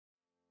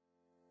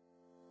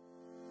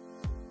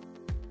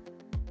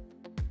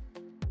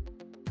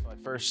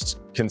First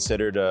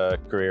considered a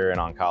career in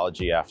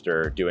oncology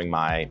after doing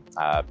my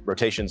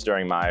rotations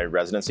during my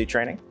residency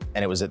training.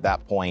 And it was at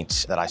that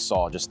point that I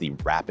saw just the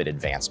rapid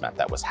advancement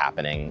that was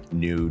happening,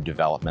 new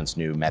developments,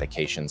 new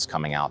medications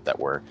coming out that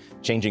were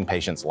changing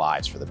patients'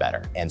 lives for the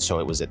better. And so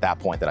it was at that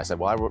point that I said,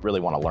 well, I really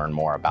want to learn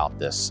more about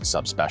this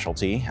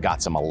subspecialty.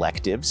 Got some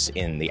electives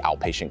in the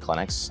outpatient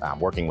clinics,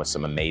 working with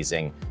some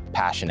amazing,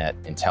 passionate,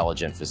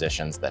 intelligent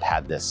physicians that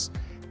had this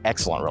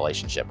excellent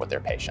relationship with their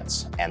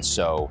patients. And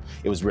so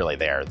it was really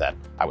there that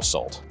I was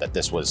sold, that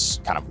this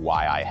was kind of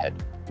why I had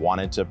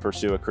wanted to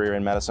pursue a career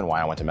in medicine, why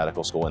I went to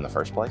medical school in the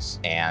first place.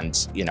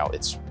 And, you know,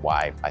 it's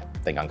why I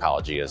think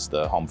oncology is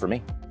the home for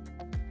me.